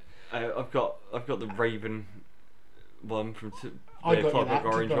 everyone. I've got the Raven one from the Clockwork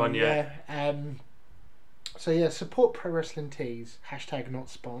Orange one, yeah. So yeah, support pro wrestling tees.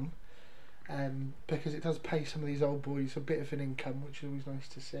 #NotSpawn. Because it does pay some of these old boys a bit of an income, which is always nice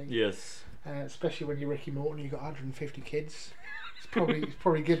to see. Yes. Especially when you're Ricky Morton, and you've got 150 kids. It's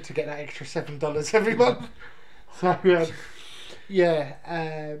probably good to get that extra $7 every month. So but yeah,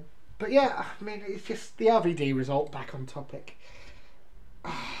 I mean, it's just the RVD result. Back on topic.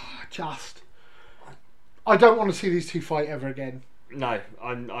 I don't want to see these two fight ever again. No,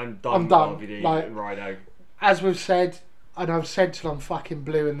 I'm done. I'm done. With RVD and Rhino. As we've said, and I've said till I'm fucking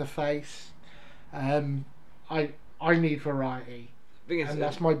blue in the face. I need variety. And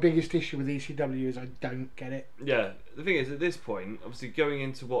that's my biggest issue with ECW is I don't get it. Yeah, the thing is, at this point, obviously going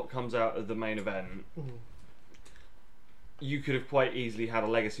into what comes out of the main event, you could have quite easily had a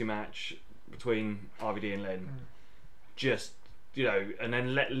legacy match between RVD and Lynn. Just, and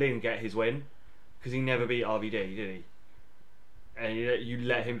then let Lynn get his win. Because he never beat RVD, did he? And you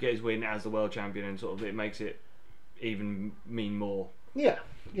let him get his win as the world champion, and sort of it makes it even mean more. Yeah,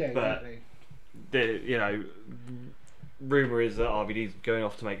 but exactly. Rumour is that RVD's going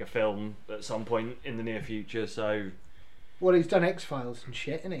off to make a film at some point in the near future. So, well, he's done X-Files and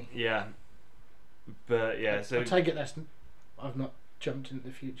shit, hasn't he? Yeah, but yeah. So I take it I've not jumped into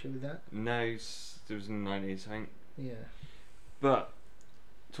the future with that. No, it was in the 90s, I think. Yeah, but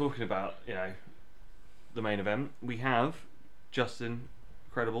talking about the main event, we have Justin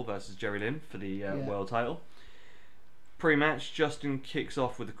Credible versus Jerry Lynn for the world title. Pre-match, Justin kicks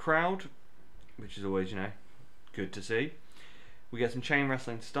off with the crowd, which is always, good to see. We get some chain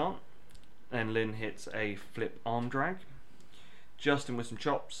wrestling to start, and Lynn hits a flip arm drag. Justin with some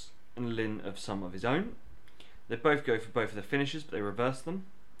chops, and Lynn of some of his own. They both go for both of their finishes, but they reverse them.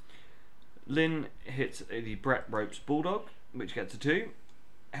 Lynn hits the Brett Ropes Bulldog, which gets a 2.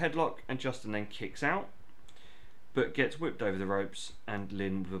 Headlock, and Justin then kicks out, but gets whipped over the ropes, and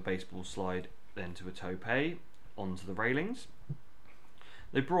Lynn with a baseball slide then to a tope onto the railings.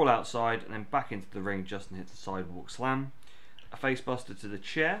 They brawl outside, and then back into the ring. Justin hits a sidewalk slam, a facebuster to the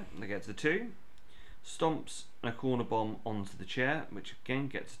chair that gets a 2. Stomps a corner bomb onto the chair, which again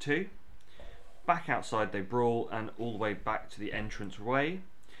gets a 2. Back outside they brawl, and all the way back to the entrance way.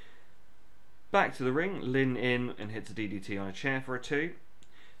 Back to the ring, Lynn in and hits a DDT on a chair for a 2.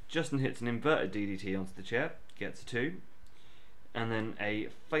 Justin hits an inverted DDT onto the chair, gets a 2. And then a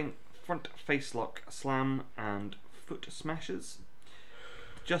front face lock slam and foot smashes.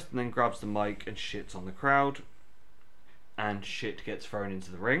 Justin then grabs the mic and shits on the crowd. And shit gets thrown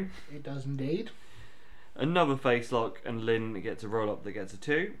into the ring. It does indeed. Another face lock, and Lynn gets a roll up that gets a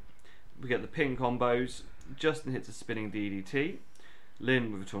 2. We get the pin combos. Justin hits a spinning DDT.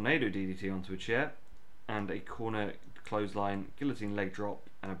 Lynn with a tornado DDT onto a chair. And a corner clothesline, guillotine leg drop,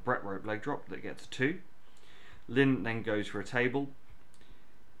 and a Bret rope leg drop that gets a 2. Lynn then goes for a table.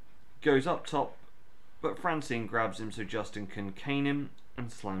 Goes up top, but Francine grabs him so Justin can cane him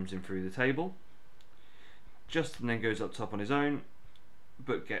and slams him through the table. Justin then goes up top on his own,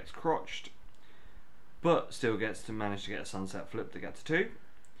 but gets crotched. But still gets to manage to get a sunset flip that gets a 2.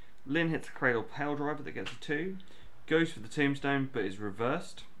 Lynn hits a cradle pile driver that gets a 2. Goes for the tombstone but is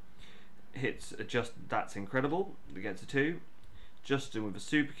reversed. Hits a that's incredible that gets a 2. Justin with a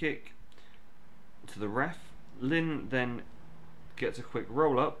super kick to the ref. Lynn then gets a quick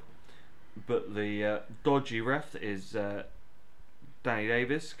roll up, but the dodgy ref that is Danny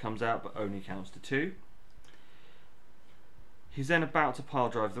Davis comes out but only counts to 2. He's then about to pile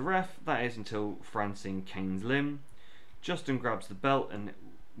drive the ref, that is until Francine canes Lynn. Justin grabs the belt and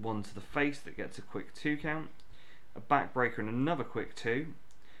one to the face that gets a quick 2 count. A backbreaker and another quick 2.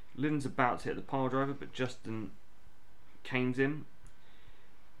 Lynn's about to hit the pile driver, but Justin canes him.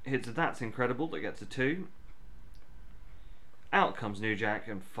 Hits a that's incredible that gets a 2. Out comes New Jack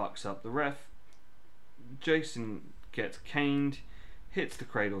and fucks up the ref. Jason gets caned, hits the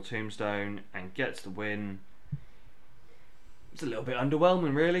cradle tombstone and gets the win. It's a little bit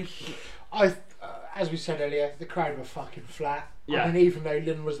underwhelming, really. As we said earlier, the crowd were fucking flat. Yeah. I mean, even though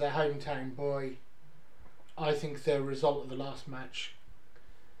Lynn was their hometown boy, I think the result of the last match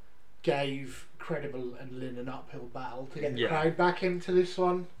gave Credible and Lynn an uphill battle to get the crowd back into this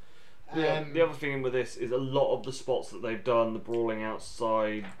one. The other thing with this is a lot of the spots that they've done, the brawling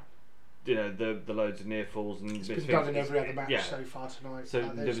outside, you know, the loads of near falls and it's been done in every other match so far tonight. So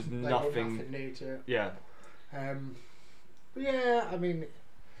there was nothing new to it. Yeah. But yeah, I mean,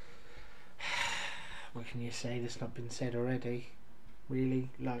 what can you say that's not been said already? Really,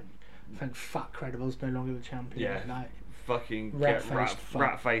 like, thank fuck Credible's no longer the champion. Yeah. Like, fucking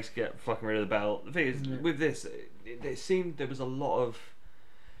rat face, get fucking rid of the belt. The thing is, with this, it seemed there was a lot of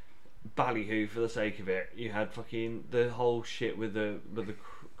ballyhoo for the sake of it. You had fucking the whole shit with the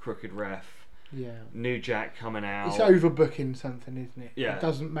crooked ref. Yeah. New Jack coming out. It's overbooking something, isn't it? Yeah.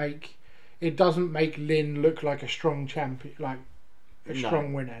 It doesn't make Lynn look like a strong champion, like a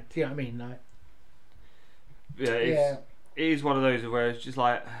strong winner. Do you know what I mean? Like. Yeah. It is one of those where it's just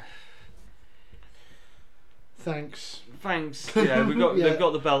like. Thanks. Yeah, they've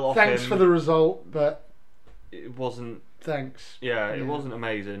got the belt off him. Thanks for the result, but it wasn't. Thanks. Yeah, it wasn't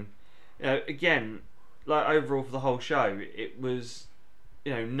amazing. You know, again, like overall for the whole show, it was,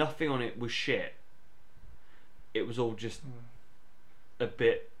 you know, nothing on it was shit. It was all just a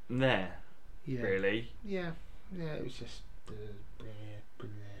bit there, really. Yeah, it was just.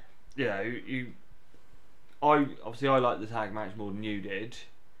 Yeah, I like the tag match more than you did.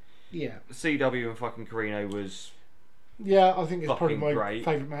 Yeah. CW and fucking Carino was. Yeah, I think it's probably my great.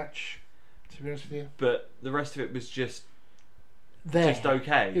 favourite match, to be honest with you. But the rest of it was just. There. Just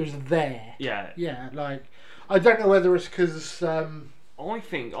okay. It was there. Yeah. Yeah, like, I don't know whether it's because. I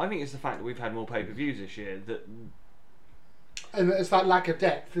think it's the fact that we've had more pay-per-views this year that. And it's that lack of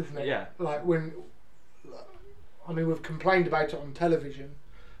depth, isn't it? Yeah. Like when. I mean, we've complained about it on television,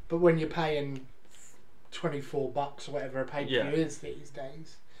 but when you're paying $24 or whatever a pay-per-view is these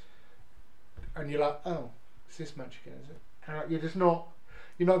days, and you're like, oh, it's this much again, is it? And like,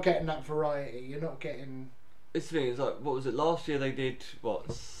 you're not getting that variety. You're not getting. It's the thing. It's like, what was it? Last year they did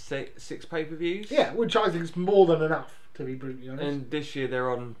six pay-per-views. Yeah, which I think is more than enough, to be brutally honest. And this year they're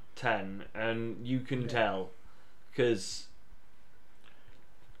on 10, and you can tell, because.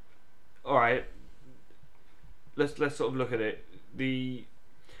 All right. Let's sort of look at it. The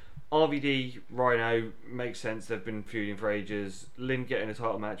RVD Rhino makes sense. They've been feuding for ages. Lynn getting a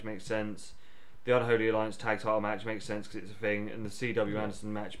title match makes sense. The Unholy Alliance tag title match makes sense because it's a thing, and the CW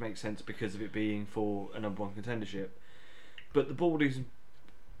Anderson match makes sense because of it being for a number one contendership. But the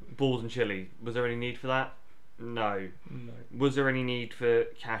Balls and Chili, was there any need for that? No. Was there any need for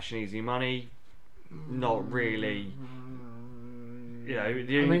cash and easy money? Not really. You know,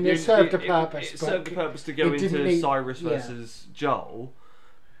 it served a purpose. It served the purpose to go into Cyrus versus Joel,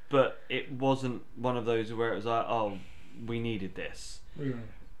 but it wasn't one of those where it was like, oh, we needed this. Yeah.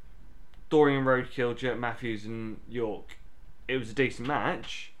 Dorian Roadkill, Jerk Matthews and York, it was a decent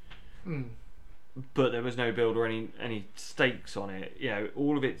match, but there was no build or any stakes on it. You know,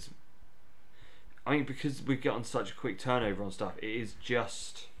 all of it's... I mean, because we've gotten such a quick turnover on stuff, it is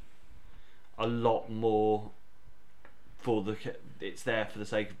just a lot more for the... It's there for the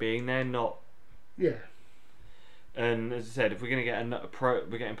sake of being there, not... Yeah. And as I said, if we're going to get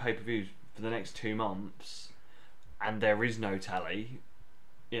we're getting pay-per-views for the next 2 months, and there is no telly,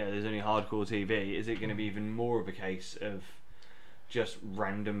 there's only hardcore TV, is it going to be even more of a case of just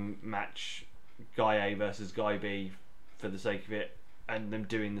random match, guy A versus guy B for the sake of it, and them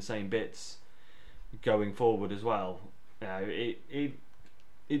doing the same bits going forward as well?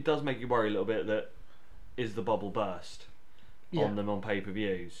 It does make you worry a little bit that is the bubble burst on them on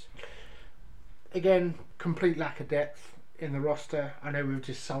pay-per-views. Again, complete lack of depth in the roster. I know we've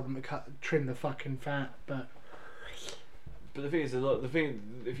just sold them to trim the fucking fat, but the thing is,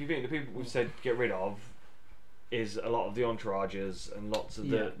 if you think the people we've said get rid of is a lot of the entourages and lots of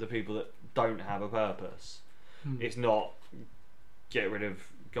the people that don't have a purpose. It's not get rid of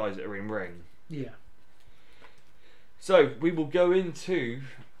guys that are in ring. Yeah. So we will go into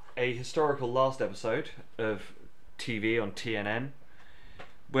a historical last episode of TV on TNN,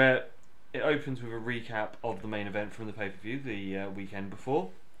 where it opens with a recap of the main event from the pay-per-view the weekend before.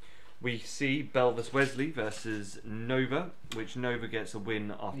 We see Belvis Wesley versus Nova, which Nova gets a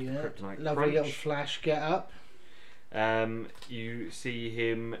win after Kryptonite lovely Crunch. Little flash get up. You see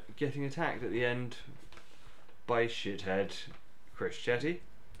him getting attacked at the end by shithead Chris Chetty.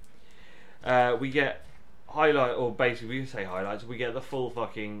 We get highlights. We get the full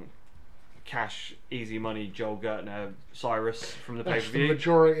fucking cash, easy money Joel Gertner Cyrus from the pay-per-view. That's the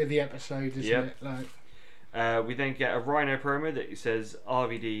majority of the episode, isn't it? Like, we then get a Rhino promo that says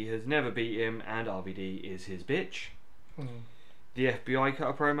RVD has never beat him and RVD is his bitch. The FBI cut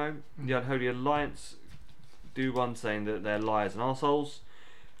a promo. The Unholy Alliance do one saying that they're liars and arseholes.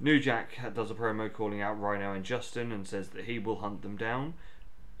 New Jack does a promo calling out Rhino and Justin and says that he will hunt them down.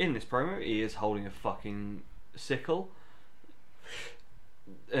 In this promo, he is holding a fucking sickle.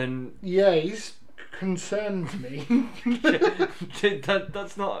 And he's concerned me.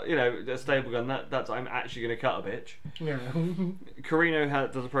 That's not, a stable gun. That's I'm actually going to cut a bitch. Yeah. Carino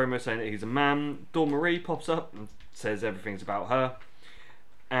does a promo saying that he's a man. Dawn Marie pops up and says everything's about her.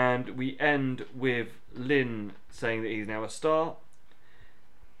 And we end with Lynn saying that he's now a star.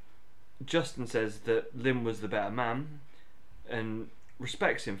 Justin says that Lynn was the better man and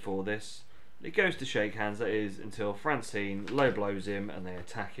respects him for this. It goes to shake hands, that is, until Francine low blows him and they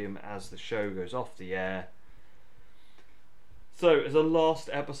attack him as the show goes off the air. So, as a last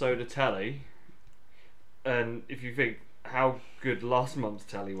episode of telly, and if you think how good last month's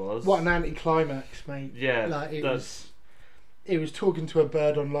telly was... What an anticlimax, mate. Yeah, like, it was talking to a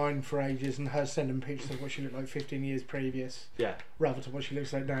bird online for ages and her sending pictures of what she looked like 15 years previous. Yeah. Rather to what she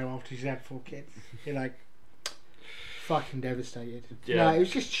looks like now after she's had 4 kids. You're like, fucking devastated. Yeah. No, it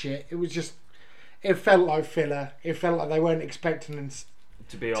was just shit. It was just... It felt like filler. It felt like they weren't expecting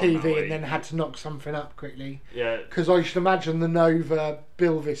to be on TV and then had to knock something up quickly. Yeah. Because I should imagine the Nova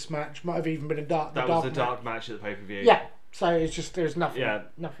Bilvis match might have even been a dark. That was the dark match at the pay-per-view. Yeah. So it's just there's nothing. Yeah.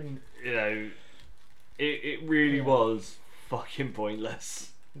 Nothing. It really was fucking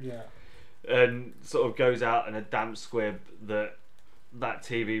pointless. Yeah. And sort of goes out in a damp squib that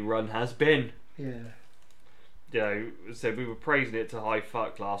TV run has been. Yeah. So we were praising it to high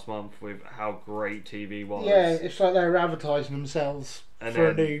fuck last month with how great TV was. Yeah, it's like they were advertising themselves for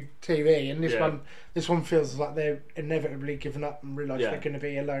a new TV, and this one feels like they're inevitably given up and realise they're going to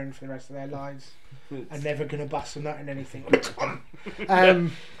be alone for the rest of their lives and never going to bust a nut in anything.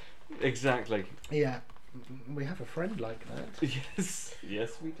 Exactly. Yeah, we have a friend like that.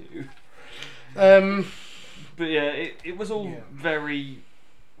 Yes, we do. But it was all very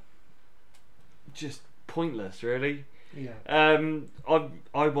just pointless, really. Yeah.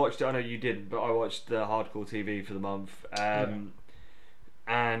 I watched it. I know you didn't, but I watched the Hardcore TV for the month.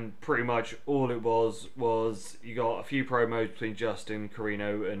 And pretty much all it was you got a few promos between Justin,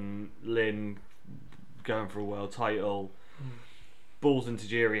 Carino, and Lynn going for a world title. Balls and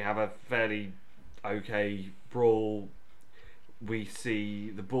Tajiri have a fairly okay brawl. We see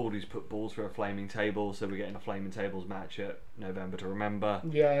the Baldies put balls for a flaming table, so we're getting a flaming tables match at November to Remember.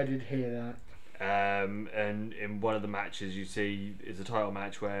 Yeah, I did hear that. And in one of the matches you see is a title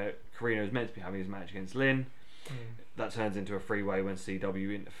match where Carino is meant to be having his match against Lynn. That turns into a freeway when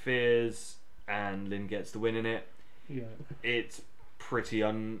CW interferes and Lynn gets the win in it. Yeah. It's pretty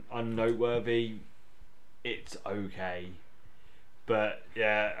unnoteworthy. It's okay. But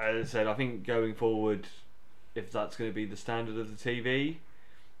yeah, as I said, I think going forward, if that's going to be the standard of the TV,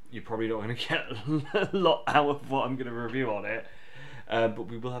 you're probably not going to get a lot out of what I'm going to review on it. But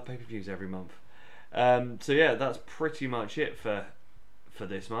we will have pay-per-views every month. So yeah, that's pretty much it for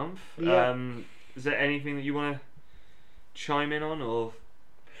this month. Yeah. Is there anything that you want to chime in on, or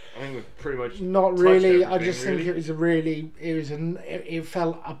I think we've pretty much not really. I just think it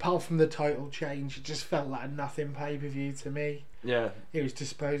felt, apart from the title change, it just felt like a nothing pay-per-view to me. Yeah, it was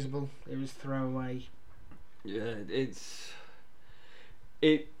disposable. It was throwaway. Yeah,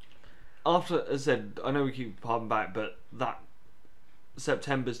 after, as I said, I know we keep harping back, but that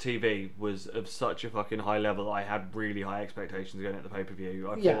September's TV was of such a fucking high level. I had really high expectations going at the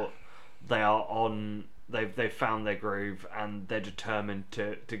pay-per-view. I thought they are on. They've found their groove and they're determined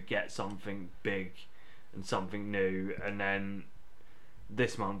to get something big and something new. And then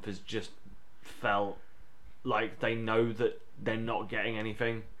this month has just felt like they know that they're not getting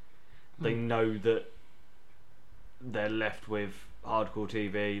anything. They know that they're left with hardcore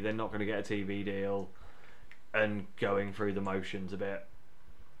TV. They're not going to get a TV deal, and going through the motions a bit.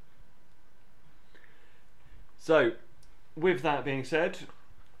 So, with that being said,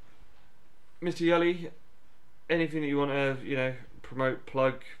 Mr. Yully, anything that you want to, promote,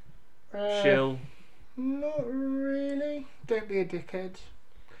 plug, shill? Not really. Don't be a dickhead.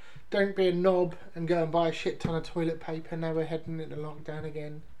 Don't be a knob and go and buy a shit ton of toilet paper. Now we're heading into lockdown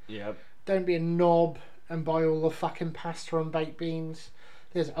again. Yep. Don't be a knob and buy all the fucking pasta and baked beans.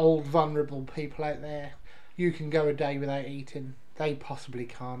 There's old vulnerable people out there. You can go a day without eating. They possibly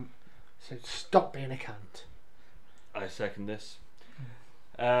can't. So stop being a cunt. I second this.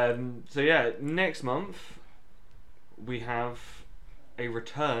 So yeah, next month we have a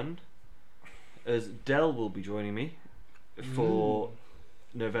return, as Dell will be joining me for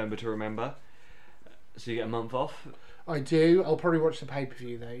November to Remember. So you get a month off. I do. I'll probably watch the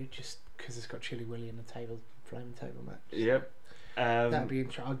pay-per-view though, just because it's got Chilly Willy in the flame table match. Yep. That'd be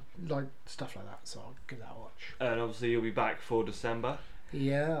interesting. I like stuff like that, so I'll give that a watch. And obviously you'll be back for December.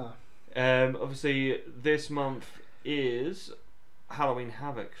 Yeah. Obviously this month is Halloween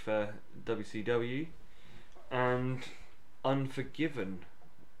Havoc for WCW and Unforgiven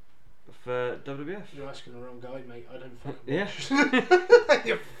for WWF. You're asking the wrong guy, mate. I don't fucking watch. Yeah.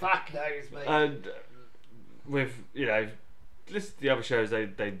 You fuck knows, mate. And with, listen to the other shows,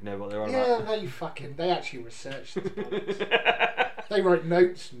 they know what they're on about. Yeah, they actually research this bollocks. They write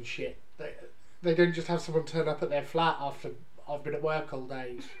notes and shit. They don't just have someone turn up at their flat after I've been at work all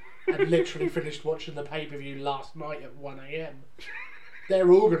day and literally finished watching the pay-per-view last night at 1 a.m. They're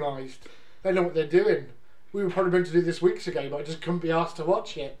organised. They know what they're doing. We were probably meant to do this weeks ago, but I just couldn't be asked to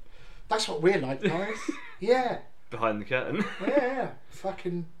watch it. That's what we're like, guys. Yeah. Behind the curtain. Yeah.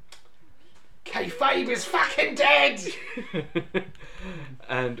 Fucking kayfabe is fucking dead.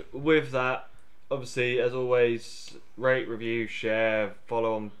 And with that, obviously, as always, rate, review, share,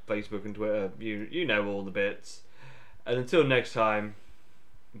 follow on Facebook and Twitter. You know all the bits. And until next time,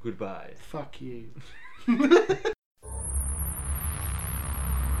 goodbye. Fuck you.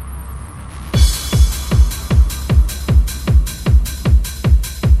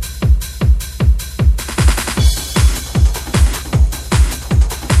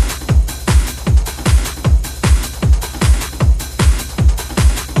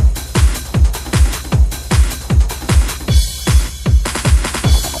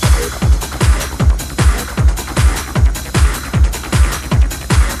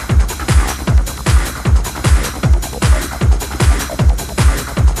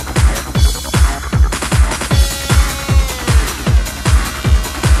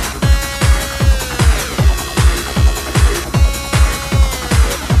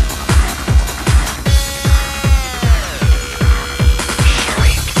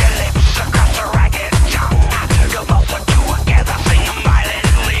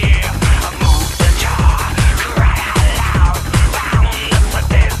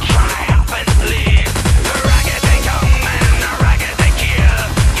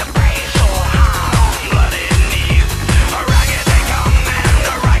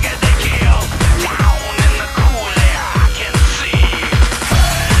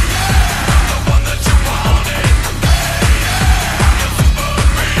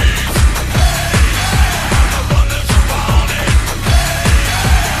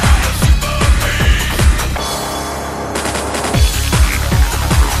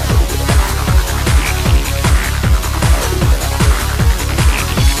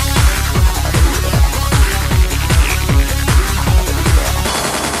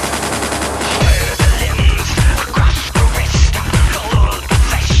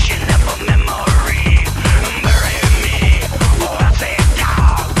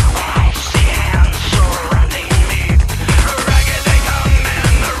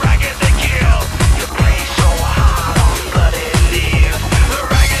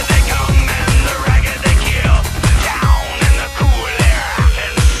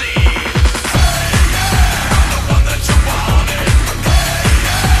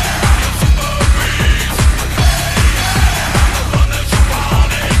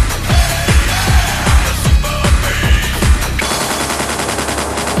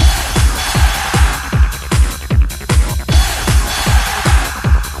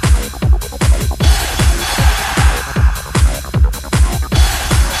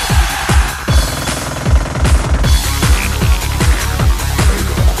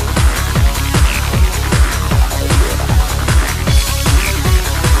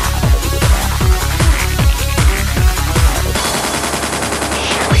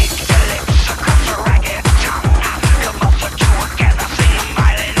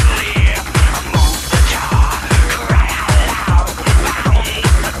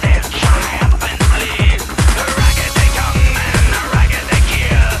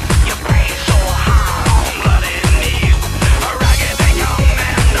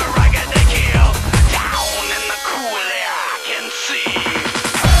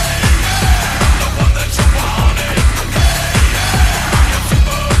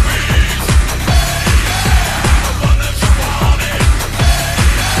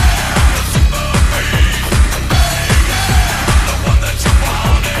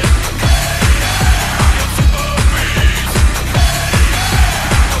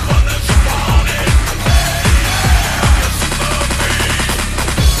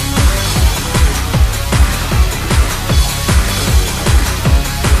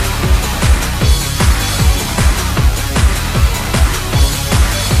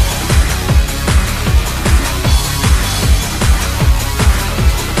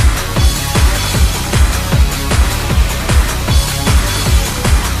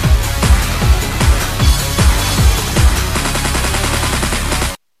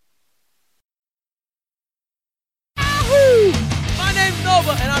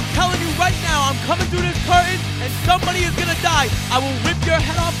 over, and I'm telling you right now, I'm coming through this curtain, and somebody is gonna die. I will rip your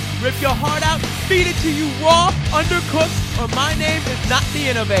head off, rip your heart out, feed it to you raw, undercooked, or my name is not the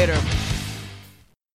innovator.